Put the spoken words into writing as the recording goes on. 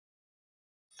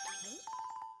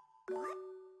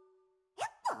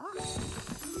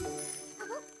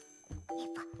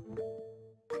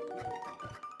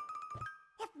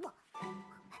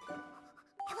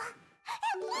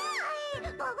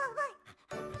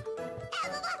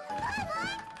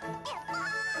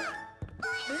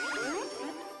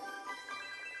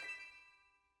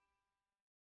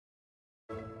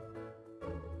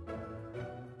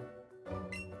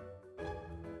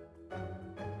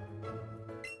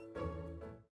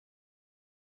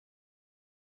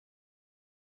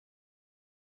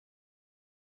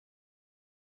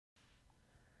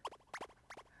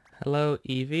Hello,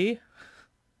 Eevee.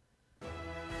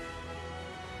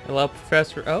 Hello,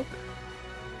 Professor Oak.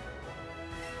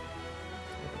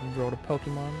 Enrolled a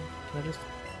Pokemon. Can I just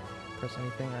press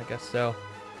anything? I guess so.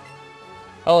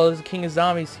 Oh, there's a King of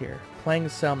Zombies here. Playing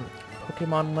some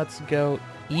Pokemon Let's Go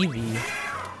Eevee.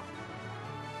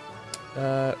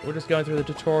 We're just going through the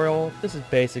tutorial. This is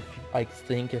basic, I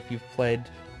think, if you've played...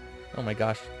 Oh my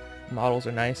gosh. Models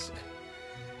are nice.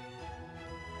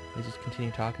 Let's just continue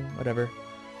talking. Whatever.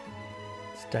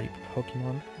 Study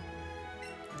Pokemon.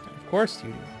 Of course you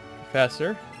do,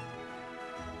 Professor.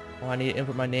 Well, I need to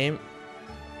input my name.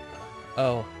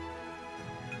 Oh.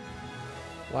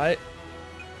 Why?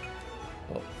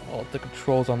 Oh, the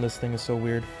controls on this thing is so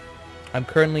weird. I'm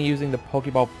currently using the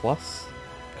Pokeball Plus,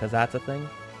 because that's a thing.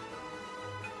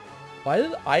 Why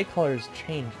did the eye colors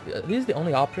change? Are these the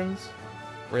only options?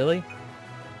 Really?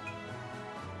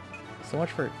 So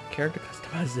much for character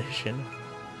customization.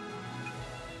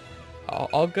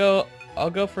 I'll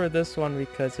go for this one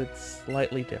because it's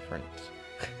slightly different.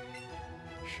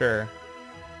 Sure.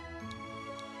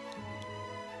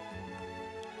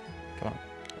 Come on.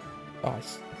 Oh, it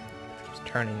keeps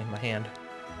turning in my hand.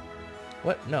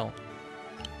 What? No.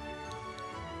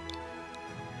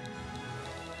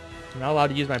 I'm not allowed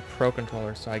to use my Pro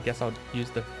Controller, so I guess I'll use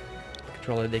the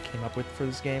controller they came up with for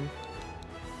this game.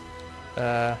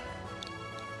 Help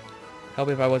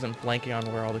me if I wasn't blanking on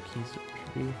where all the keys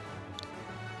should be.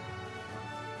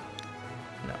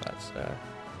 No, that's,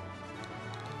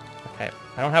 okay.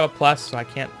 I don't have a plus, so I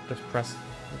can't just press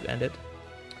end it.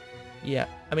 Yeah.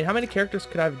 I mean, how many characters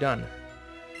could I have done?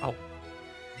 Oh.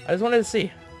 I just wanted to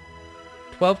see.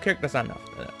 12 characters, that's not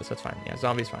enough. So it's fine. Yeah,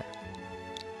 zombie's fine.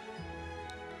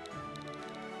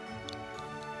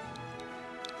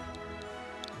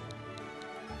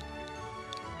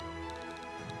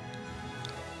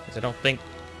 Because I don't think...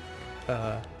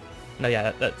 no,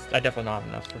 yeah, that's... I definitely not have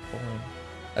enough for pulling.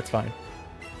 That's fine.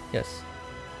 Yes.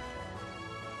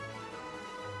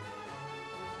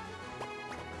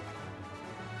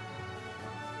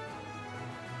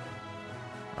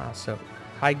 So,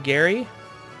 hi Gary.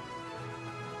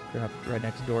 We're up right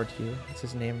next door to you. That's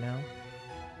his name now.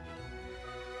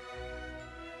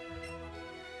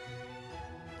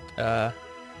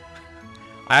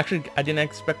 I didn't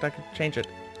expect I could change it.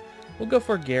 We'll go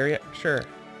for Gary, sure.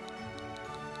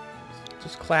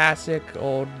 Just classic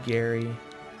old Gary.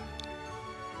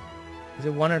 Is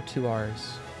it 1 or 2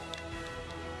 R's?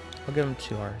 I'll give him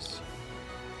 2 R's.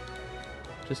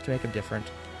 Just to make him different.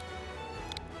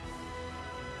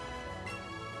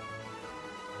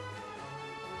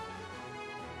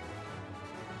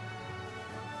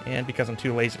 And because I'm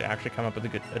too lazy to actually come up with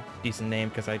a decent name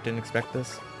because I didn't expect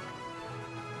this.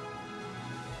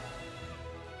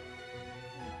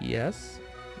 Yes?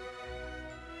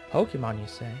 Pokemon, you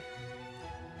say?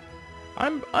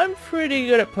 I'm pretty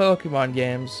good at Pokemon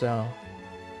games, so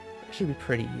it should be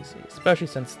pretty easy, especially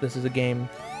since this is a game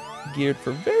geared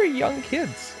for very young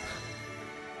kids.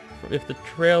 If the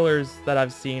trailers that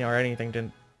I've seen or anything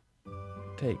didn't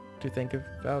take to think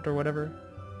about or whatever,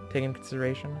 take into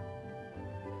consideration.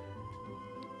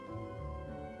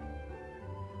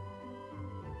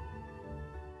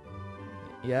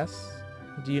 Yes?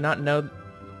 Do you not know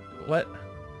what?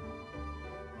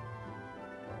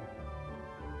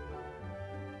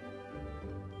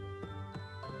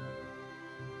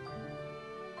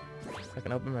 I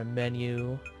can open my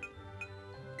menu.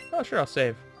 Oh, sure, I'll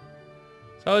save.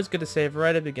 It's always good to save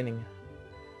right at the beginning.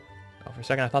 Oh, for a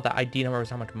second I thought the ID number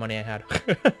was how much money I had.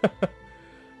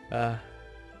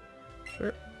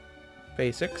 Sure.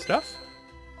 Basic stuff.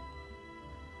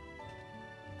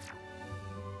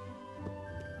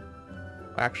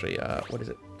 Actually, what is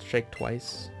it? Shake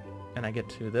twice, and I get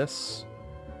to this.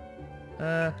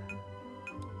 Other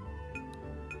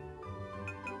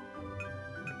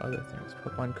things.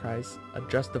 Pokemon cries.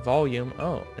 Adjust the volume.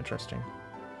 Oh, interesting.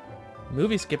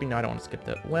 Movie skipping. No, I don't want to skip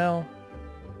that. Well,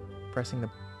 pressing the...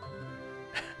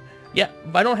 yeah,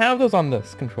 but I don't have those on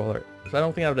this controller, so I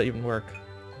don't think that would even work.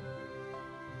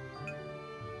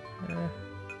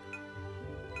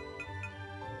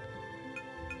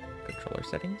 Controller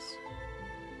settings.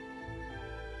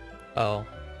 Oh.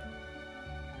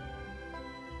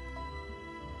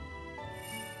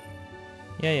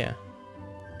 Yeah.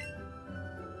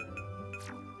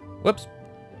 Whoops.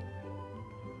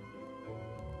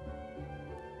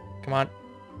 Come on.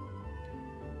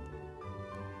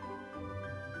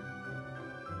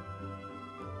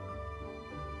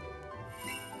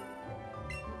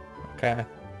 Okay.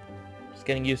 Just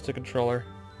getting used to controller.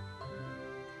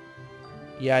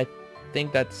 Yeah, I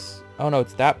think that's... Oh no,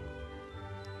 it's that...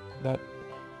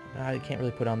 I can't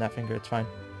really put on that finger, it's fine.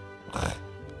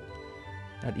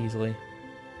 Not easily.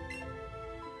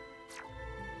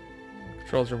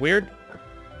 Controls are weird.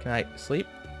 Can I sleep?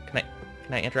 Can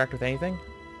I interact with anything?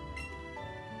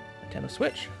 Nintendo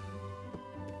Switch.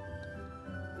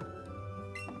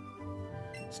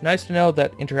 It's nice to know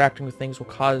that interacting with things will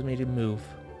cause me to move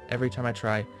every time I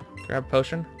try. Grab a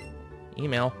potion.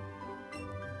 Email.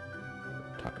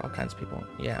 Talk to all kinds of people.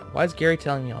 Yeah, why is Gary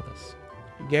telling me all this?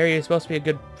 Gary is supposed to be a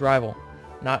good rival,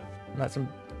 not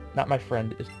my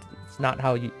friend. It's not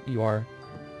how you are.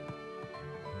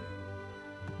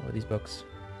 What are these books?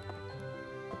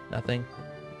 Nothing.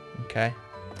 Okay.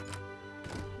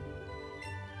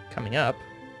 Coming up.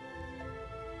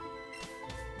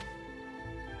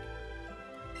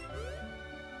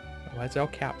 Why is it all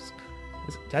caps?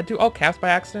 Did I do all caps by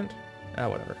accident? Oh,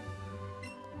 whatever.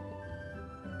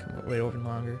 Come wait over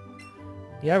longer.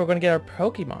 Yeah, we're gonna get our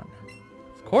Pokemon.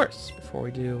 Of course, before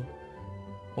we do...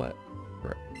 What?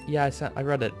 Yeah, I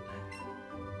read it.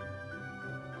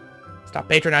 Stop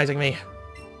patronizing me.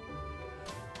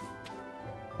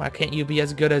 Why can't you be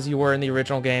as good as you were in the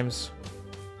original games?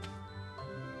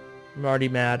 I'm already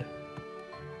mad.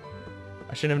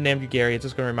 I shouldn't have named you Gary. It's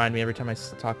just going to remind me every time I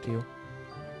talk to you.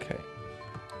 Okay.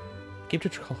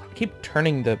 Keep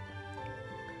turning the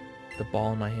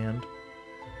ball in my hand.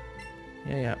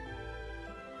 Yeah.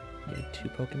 Give me 2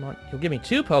 Pokemon. You'll give me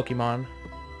 2 Pokemon.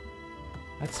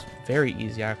 That's very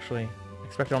easy, actually. I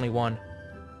expected only 1.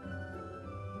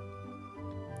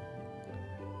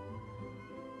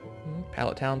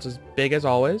 Pallet Town's as big as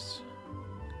always.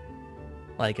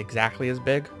 Like, exactly as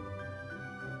big.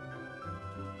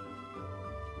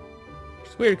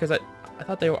 It's weird, because I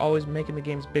thought they were always making the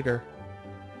games bigger.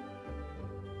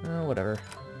 Oh, whatever.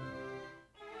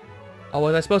 Oh,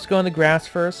 was I supposed to go in the grass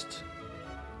first?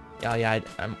 Yeah, I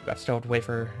still have to wait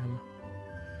for him.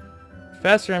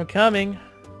 Professor, I'm coming.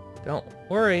 Don't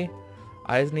worry.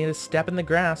 I just need to step in the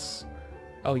grass.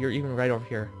 Oh, you're even right over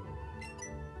here.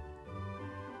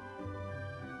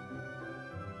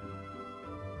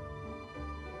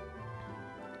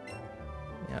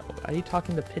 Yeah, why are you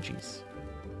talking to Pidgeys?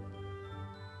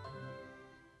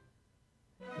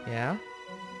 Yeah?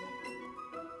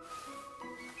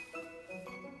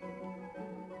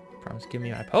 Promise give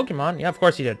me my Pokemon? Yeah, of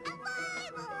course you did.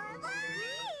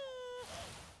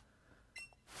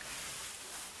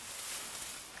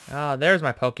 Ah, there's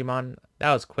my Pokemon.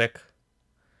 That was quick.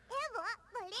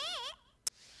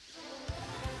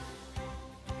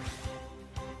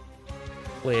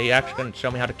 Wait, are you actually going to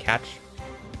show me how to catch?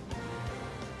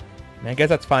 I mean, I guess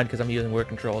that's fine because I'm using weird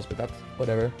controls, but that's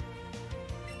whatever.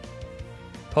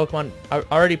 Pokemon,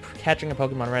 already catching a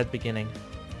Pokemon right at the beginning.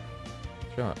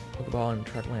 Throw a Pokeball and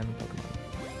try to land the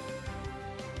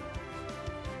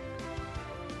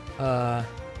Pokemon.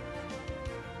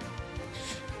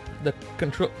 The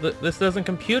control, this doesn't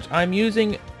compute. I'm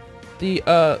using the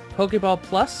Pokeball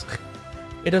Plus.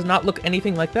 It does not look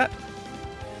anything like that.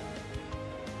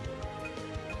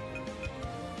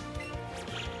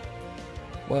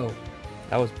 Whoa,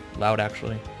 that was loud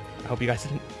actually. I hope you guys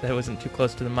didn't, that wasn't too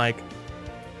close to the mic.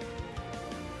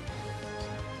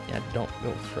 Yeah, don't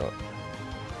go throw it.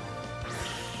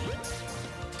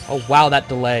 Oh wow, that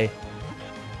delay.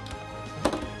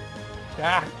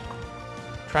 Ah.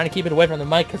 Trying to keep it away from the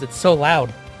mic because it's so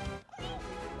loud.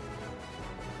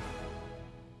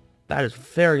 That is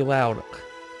very loud.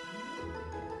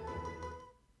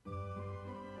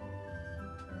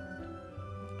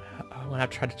 I'm gonna have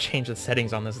to try to change the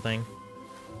settings on this thing.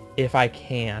 If I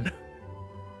can.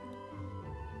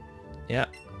 Yeah.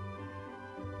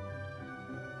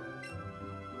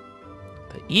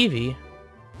 The Eevee?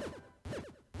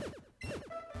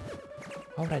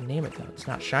 Why would I name it though? It's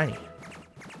not shiny.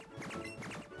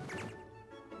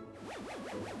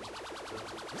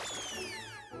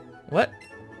 What?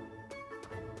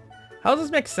 How does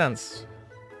this make sense?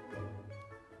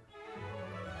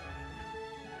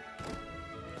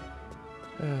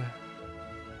 So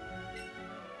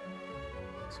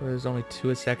there's only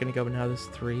 2 a second ago, but now there's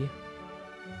 3.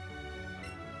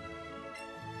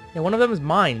 Yeah, one of them is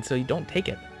mine, so you don't take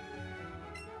it.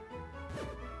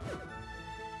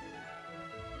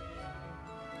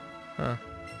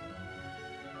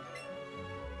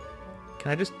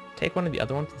 Can I just take one of the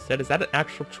other ones instead? Is that an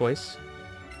actual choice?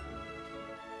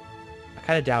 I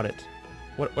kind of doubt it.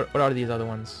 What are these other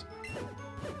ones?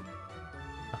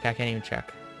 Okay, I can't even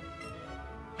check.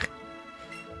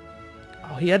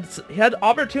 Oh, he had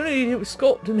opportunity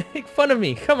to make fun of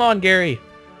me. Come on, Gary.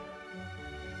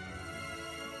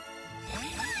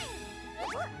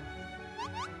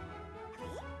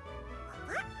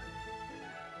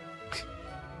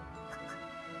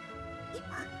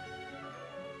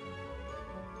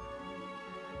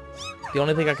 The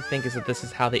only thing I can think is that this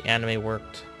is how the anime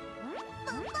worked.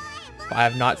 But I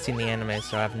have not seen the anime,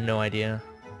 so I have no idea.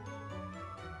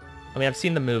 I mean, I've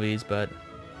seen the movies, but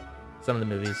some of the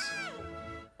movies.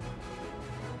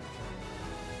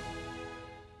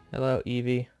 Hello,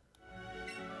 Eevee.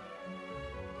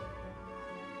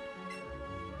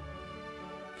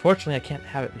 Fortunately, I can't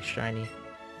have it be shiny.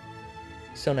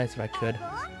 So nice if I could.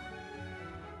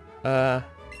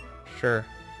 Sure.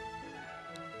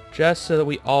 Just so that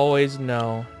we always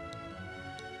know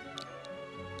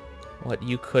what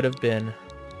you could have been.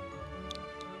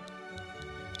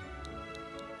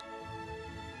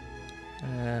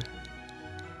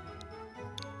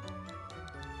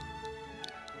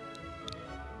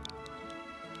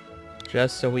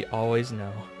 Just so we always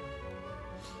know.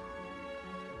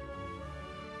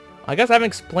 I guess I haven't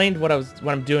explained what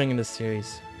I'm doing in this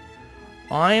series.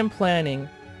 I am planning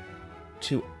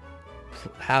to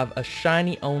have a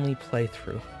shiny only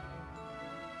playthrough.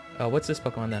 Oh, what's this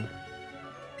Pokemon then?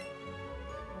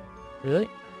 Really?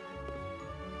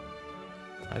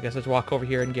 I guess I just walk over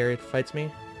here and Gary fights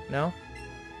me? No?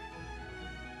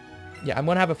 Yeah, I'm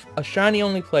gonna have a shiny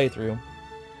only playthrough.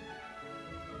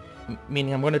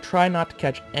 Meaning I'm gonna try not to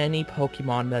catch any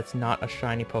Pokemon that's not a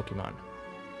shiny Pokemon.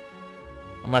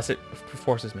 Unless it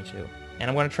forces me to.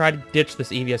 And I'm gonna try to ditch this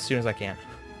Eevee as soon as I can.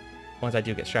 Once I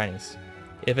do get shinies.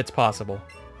 If it's possible.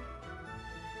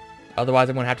 Otherwise,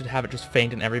 I'm going to have it just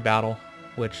faint in every battle,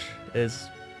 which is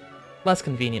less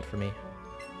convenient for me.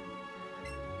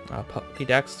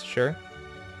 Pokédex, sure.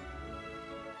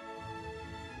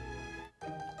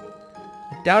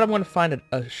 I doubt I'm going to find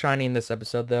a shiny in this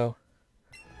episode, though.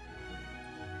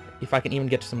 If I can even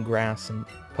get to some grass and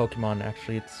Pokemon,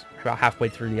 actually. It's about halfway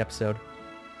through the episode.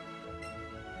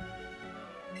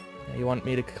 Yeah, you want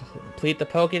me to complete the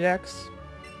Pokédex?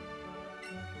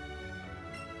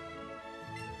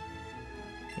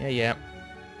 Yeah.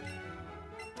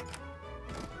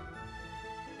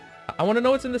 I want to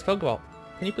know what's in this Pokeball.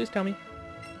 Can you please tell me?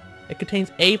 It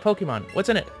contains a Pokemon. What's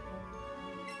in it?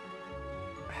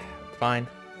 Fine.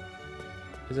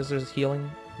 Is this a healing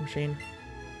machine?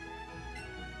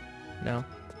 No.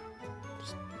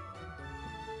 Just,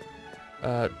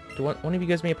 do one of you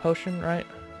gives me a potion, right?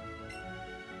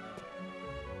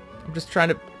 I'm just trying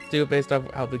to do it based off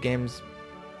how the games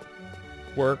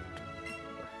work.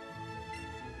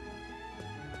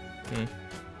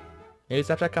 Maybe it's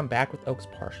after I come back with Oak's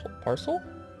parcel?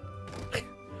 I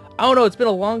don't know, it's been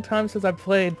a long time since I've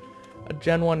played a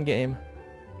Gen 1 game.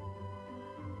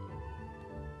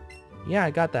 Yeah,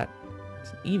 I got that.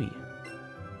 It's an Eevee.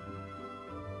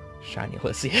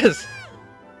 Shinyless, yes.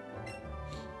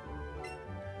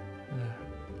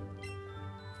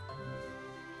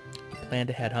 Planned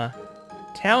ahead, huh?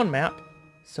 Town map.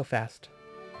 So fast.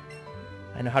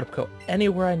 I know how to go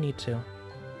anywhere I need to.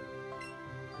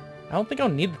 I don't think I'll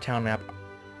need the town map.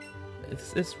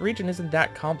 This region isn't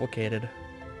that complicated.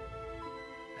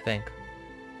 I think.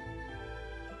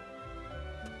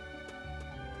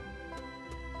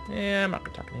 Yeah, I'm not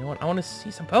gonna talk to anyone. I want to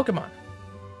see some Pokemon.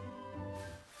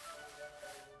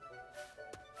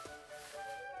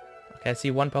 Okay, I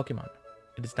see one Pokemon.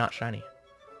 It is not shiny.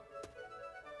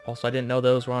 Also, I didn't know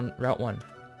those were on Route 1.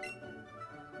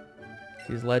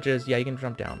 These ledges, yeah, you can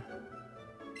jump down.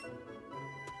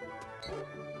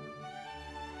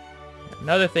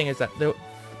 Another thing is that the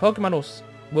Pokemon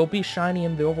will be shiny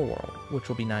in the overworld, which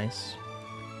will be nice.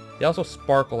 They also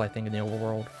sparkle, I think, in the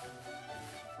overworld.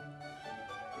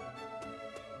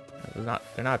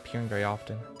 They're not appearing very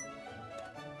often.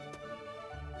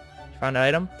 You found an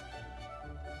item?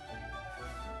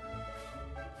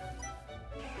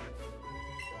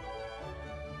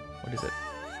 What is it?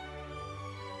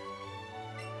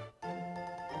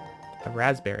 A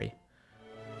raspberry.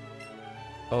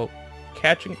 Oh,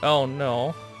 catching. Oh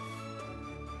no.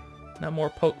 Not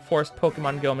more forced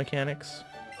Pokemon Go mechanics.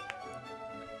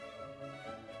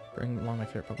 Bring along my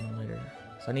favorite Pokemon later.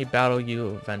 So I need to battle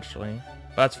you eventually.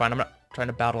 But that's fine. I'm not trying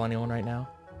to battle anyone right now.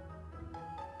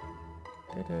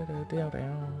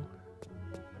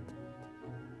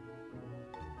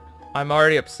 I'm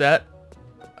already upset.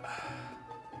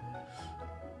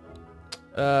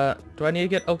 Do I need to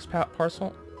get Oak's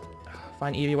parcel?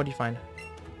 find Eevee? What do you find?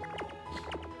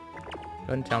 Go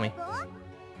ahead and tell me.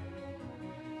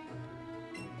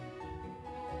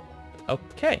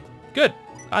 Okay, good.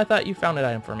 I thought you found an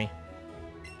item for me.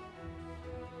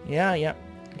 Yeah.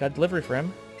 Got delivery for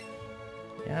him.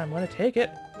 Yeah, I'm gonna take it.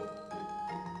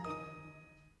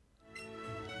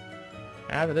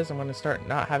 After this, I'm gonna start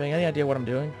not having any idea what I'm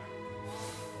doing.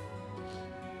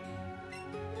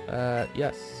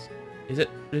 Yes. Is it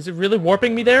really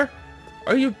warping me there?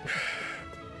 Are you...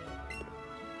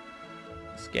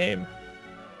 This game.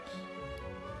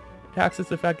 Taxes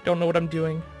the fact I don't know what I'm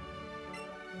doing.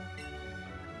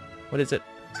 What is it?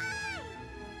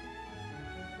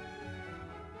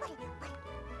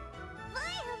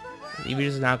 Eevee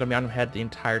is now gonna be on my head the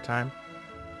entire time.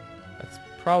 That's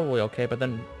probably okay, but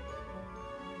then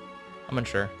I'm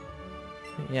unsure.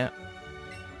 Yeah.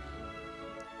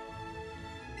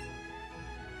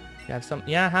 You have some.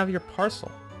 Yeah, I have your parcel.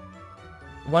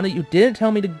 One that you didn't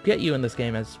tell me to get you in this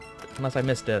game, unless I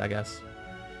missed it, I guess.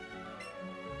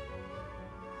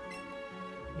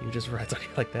 You just write something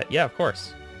like that. Yeah, of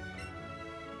course.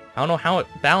 I don't know how it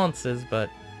balances, but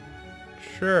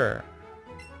sure.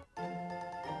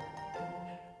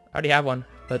 I already have one,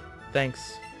 but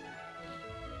thanks.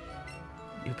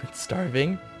 You've been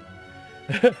starving?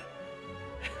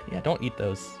 Yeah, don't eat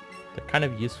those. They're kind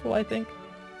of useful, I think.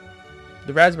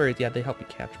 The raspberries, yeah, they help you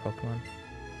catch Pokemon.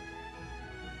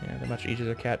 Yeah, they're much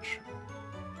easier to catch.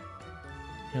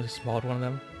 You know, just swallowed one of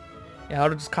them. Yeah, I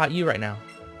would have just caught you right now.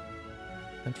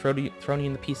 And thrown you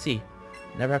in the PC.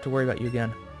 Never have to worry about you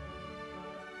again.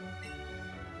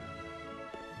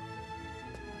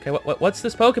 Okay, what's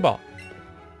this Pokeball?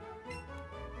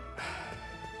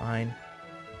 Fine.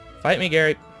 Fight me,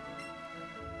 Gary.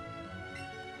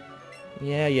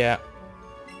 Yeah.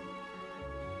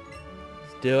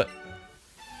 Let's do it.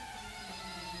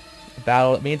 A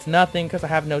battle, it means nothing because I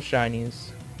have no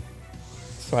shinies.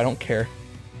 So I don't care.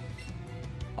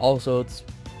 Also, it's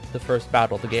the first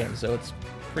battle of the game, so it's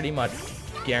pretty much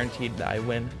guaranteed that I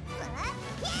win.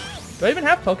 Do I even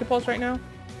have Pokeballs right now?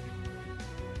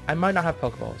 I might not have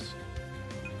Pokeballs.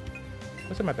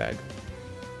 What's in my bag?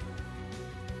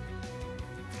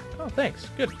 Oh, thanks.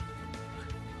 Good.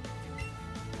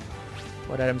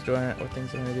 What items do I... What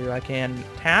things am I going to do? I can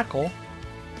tackle.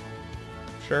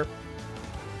 Sure.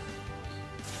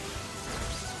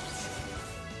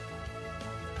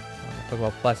 Oh,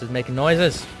 Pokeball Plus is making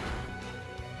noises.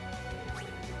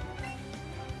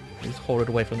 Just hold it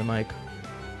away from the mic.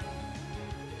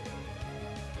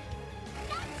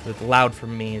 It's loud for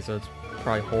me, so it's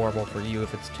probably horrible for you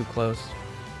if it's too close.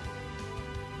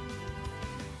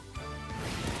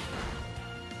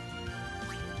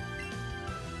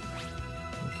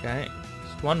 Okay,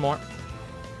 just one more.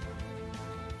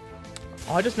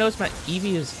 Oh, I just noticed my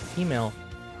Eevee is female.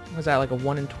 Was that like a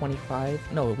 1 in 25?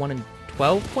 No, 1 in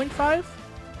 12.5?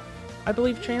 I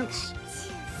believe chance.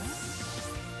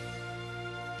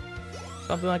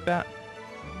 Something like that.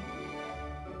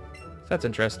 That's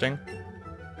interesting.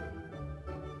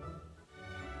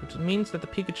 Which means that the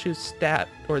Pikachu's stat,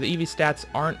 or the Eevee stats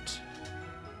aren't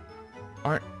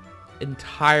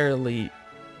entirely,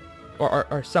 or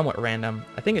are somewhat random.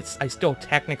 I think I still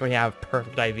technically have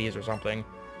perfect IVs or something.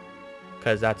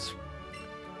 Because that's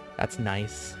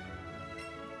nice.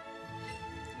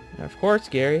 And of course,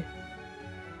 Gary.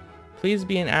 Please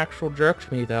be an actual jerk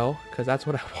to me, though, because that's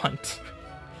what I want.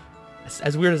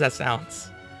 As weird as that sounds.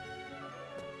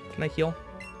 Can I heal?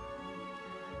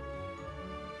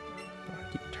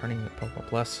 I keep turning the Pokemon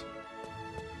Plus.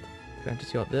 Can I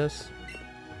just heal at this?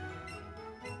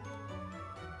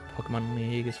 Pokemon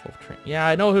League is full of train. Yeah,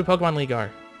 I know who Pokemon League are.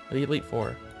 The Elite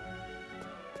Four.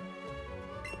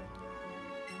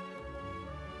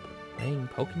 Weighing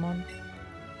Pokemon?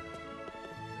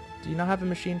 Do you not have a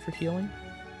machine for healing?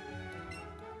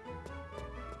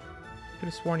 Could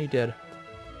have sworn you did.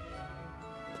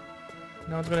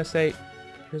 No one's gonna say,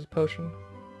 here's a potion.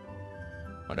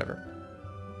 Whatever.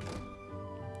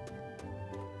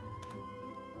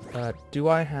 Do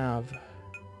I have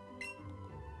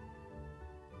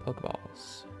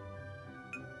Pokeballs?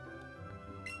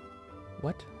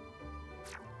 What?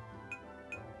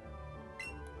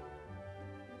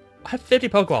 I have 50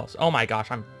 Pokeballs. Oh my gosh,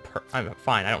 I'm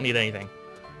fine. I don't need anything.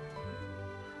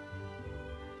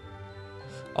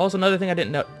 Also, another thing I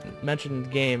didn't mention in the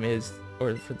game is,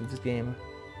 or for this game,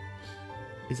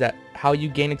 is that how you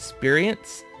gain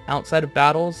experience outside of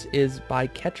battles is by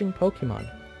catching Pokemon.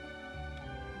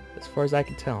 As far as I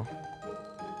can tell.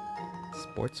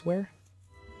 Sportswear?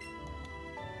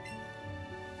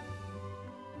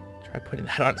 Try putting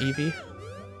that on Eevee.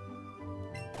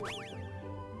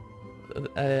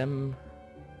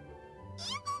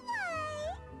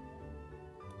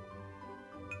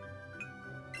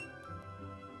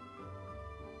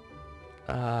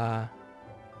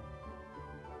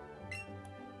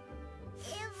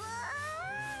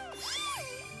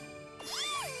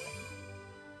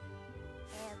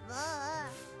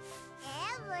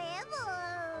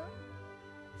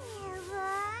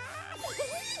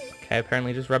 Okay,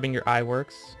 apparently just rubbing your eye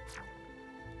works.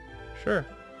 Sure.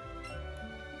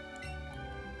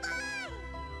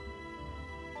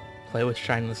 Play with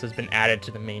Shinyless has been added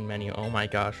to the main menu. Oh my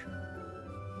gosh.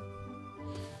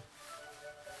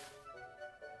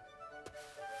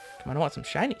 Come on, I want some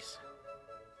shinies.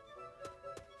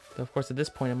 Though, of course, at this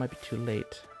point, it might be too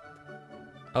late.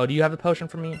 Oh, do you have the potion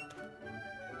for me?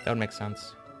 That would make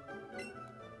sense.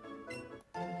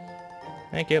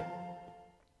 Thank you.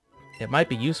 It might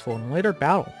be useful in a later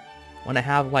battle when I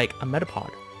have, like, a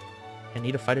Metapod and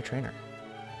need to fight a trainer.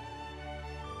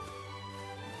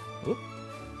 Oop.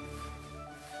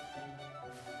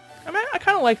 I mean, I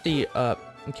kind of like the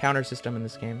encounter system in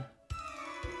this game.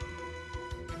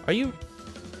 Are you...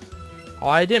 Oh,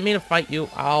 I didn't mean to fight you.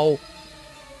 Ow.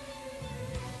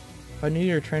 If I knew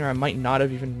you were a trainer, I might not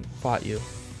have even fought you.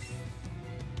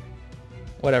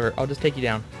 Whatever, I'll just take you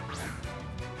down.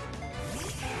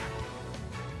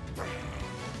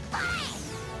 I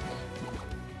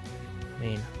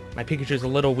mean, my Pikachu's a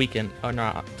little weakened. Oh,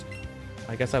 not.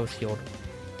 I guess I was healed.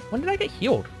 When did I get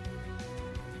healed?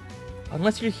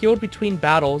 Unless you're healed between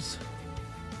battles.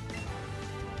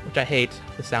 Which I hate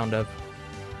the sound of.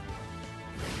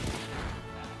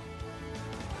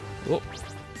 Whoop.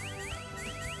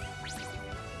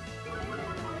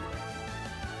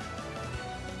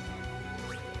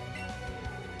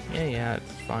 Yeah,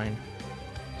 it's fine.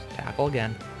 Just tackle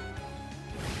again.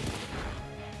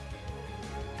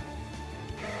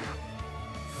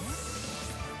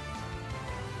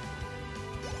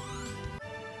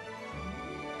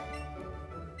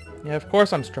 Yeah, of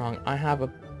course I'm strong. I have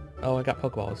a... Oh, I got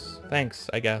Pokeballs. Thanks,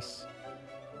 I guess.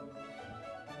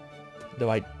 Though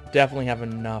I definitely have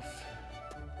enough.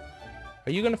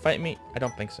 Are you gonna fight me? I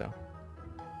don't think so.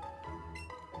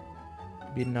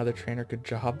 Beat another trainer. Good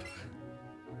job.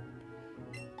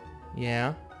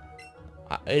 Yeah.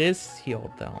 It is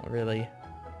healed, though, really.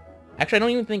 Actually, I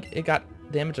don't even think it got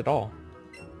damage at all.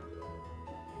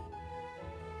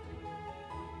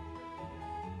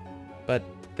 But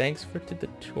thanks for the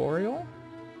tutorial.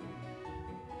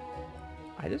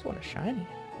 I just want a shiny.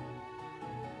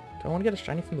 Do I want to get a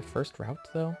shiny from the first route,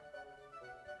 though?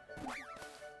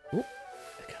 Ooh.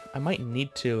 I might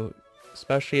need to,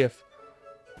 especially if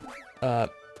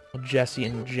Jesse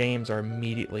and James are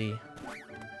immediately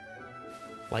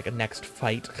like a next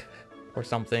fight or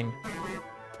something.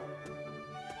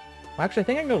 Well, actually, I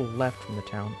think I can go left from the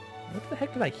town. What the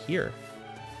heck did I hear?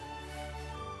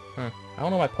 Huh. I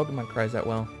don't know why Pokemon cries that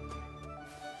well.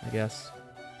 I guess.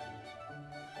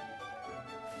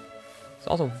 There's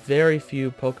also very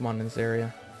few Pokemon in this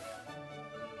area.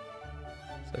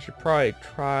 So I should probably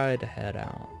try to head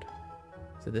out.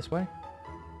 Is it this way?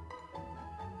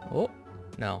 Oh,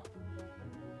 no.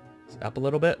 It's up a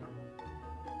little bit.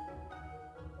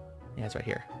 Yeah, it's right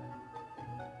here.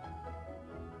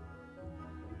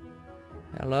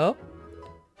 Hello?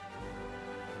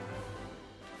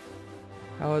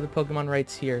 How are the Pokemon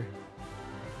rates here?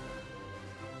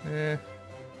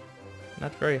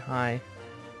 Not very high.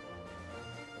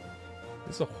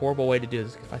 This is a horrible way to do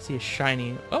this. If I see a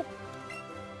shiny... Oh!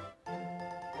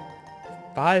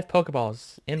 5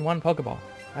 Pokeballs in 1 Pokeball.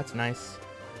 That's nice.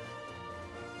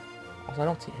 Also, I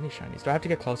don't see any shinies. Do I have to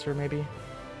get closer, maybe?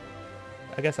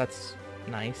 I guess that's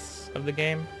nice of the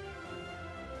game.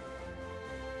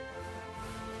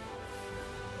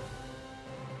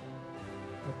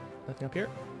 Nothing up here?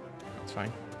 That's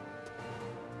fine.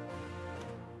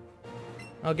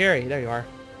 Oh, Gary, there you are.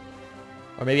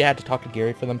 Or maybe I had to talk to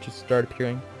Gary for them to start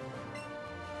appearing.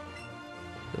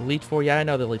 The Elite Four, yeah, I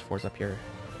know the Elite Four's up here.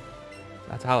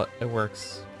 That's how it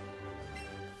works.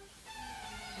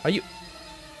 Are you...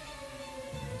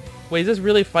 Wait, is this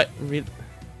really fight... I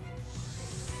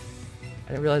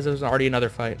didn't realize there was already another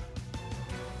fight.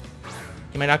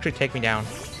 He might actually take me down.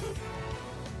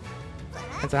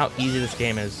 That's how easy this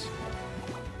game is.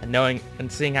 And knowing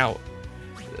and seeing how...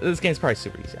 This game's probably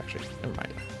super easy, actually. Never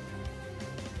mind.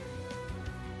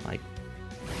 Like...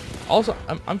 Also,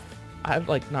 I've,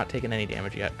 like, not taken any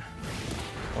damage yet.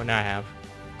 Well, now I have.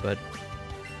 But...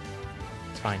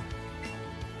 It's fine.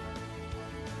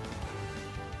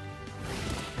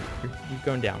 You're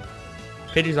going down.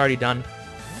 Pidgey's already done.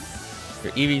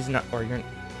 Your Eevee's not... Or you're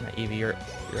not Eevee, you're...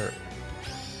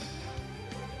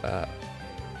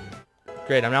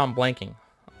 Great, I'm blanking.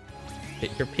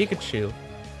 Your Pikachu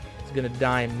is gonna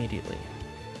die immediately.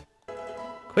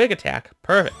 Quick attack,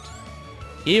 perfect.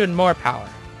 Even more power.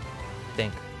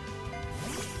 think.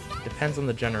 Depends on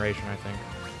the generation, I think.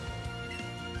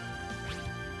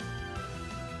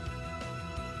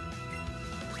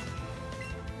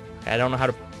 I don't know how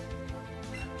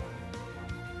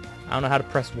to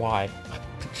press Y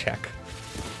to check.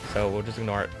 So we'll just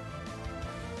ignore it.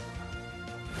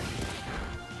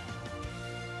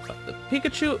 But the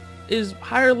Pikachu is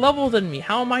higher level than me.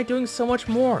 How am I doing so much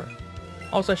more?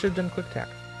 Also, I should have done quick attack.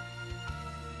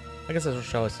 I guess this will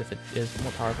show us if it is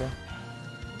more powerful.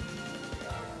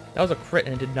 That was a crit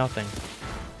and it did nothing.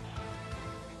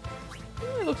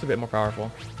 It looks a bit more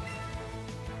powerful.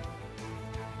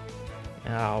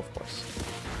 Oh, of course.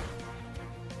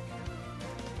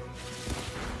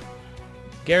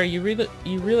 Gary, you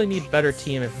really need better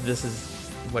team if this is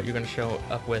what you're going to show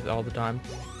up with all the time.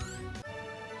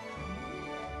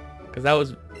 Because that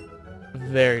was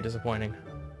very disappointing.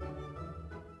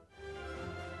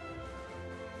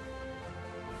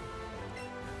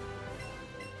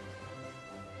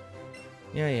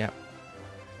 Yeah.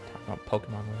 Talking about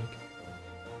Pokemon League.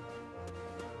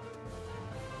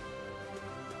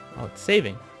 Oh, it's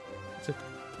saving. It's an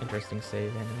interesting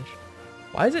save animation.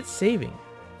 Why is it saving?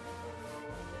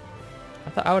 I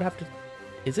thought I would have to...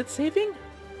 Is it saving?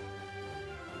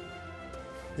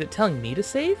 Is it telling me to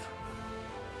save?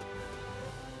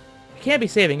 It can't be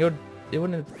saving. It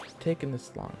wouldn't have taken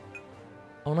this long.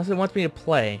 Unless it wants me to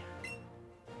play.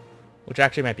 Which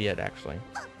actually might be it, actually.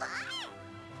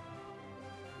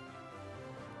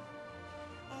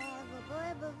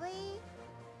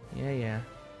 Yeah.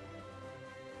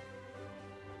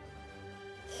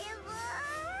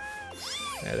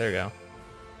 Yeah, there we go.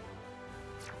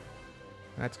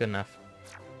 That's good enough.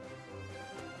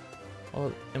 Oh,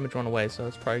 the image went away, so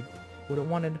that's probably what it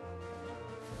wanted.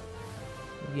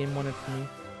 The game wanted from me.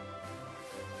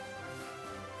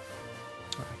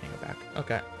 Oh, I can't go back.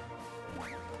 Okay.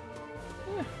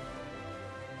 Yeah.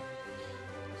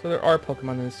 So there are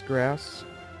Pokemon in this grass.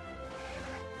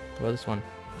 Well, this one.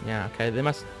 Yeah, okay. They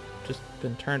must just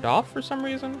been turned off for some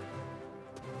reason.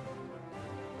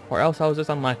 Or else I was just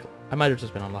unlucky. I might have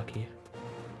just been unlucky.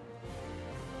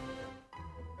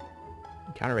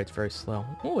 Counter rate's very slow.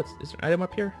 Oh, is there an item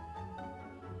up here?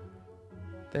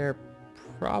 There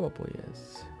probably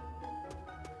is.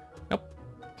 Nope.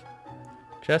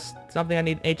 Just something I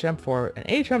need HM for. And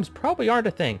HMs probably aren't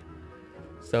a thing.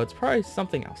 So it's probably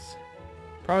something else.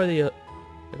 Probably like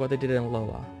what they did in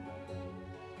Lola.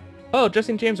 Oh,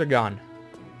 Jesse and James are gone.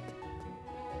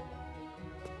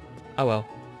 Oh well.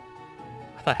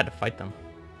 I thought I had to fight them.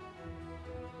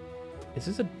 Is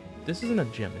this isn't a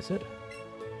gym, is it?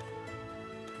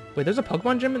 Wait, there's a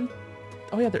Pokemon gym in...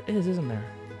 Oh yeah, there is, isn't there?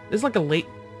 This is like a late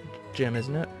gym,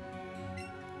 isn't it?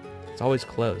 It's always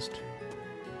closed.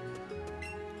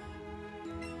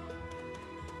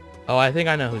 Oh, I think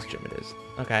I know whose gym it is.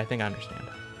 Okay, I think I understand.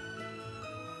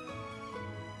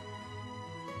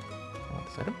 I want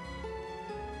this item.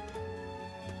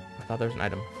 I thought there was an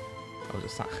item. Oh, it was a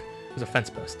sign. It was a fence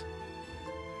post.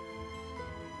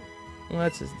 Well,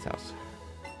 that's his house.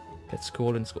 Get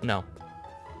schooled in school. No.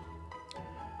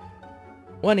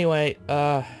 Well, anyway,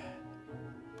 that's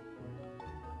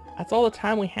all the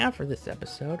time we have for this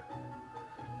episode.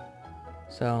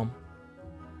 So,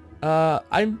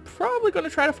 I'm probably going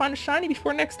to try to find a shiny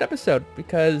before next episode,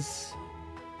 because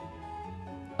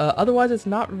otherwise it's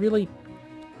not really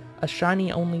a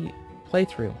shiny-only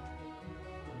playthrough.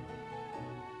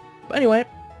 But anyway,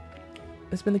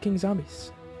 this has been the King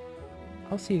Zombies.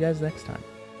 I'll see you guys next time.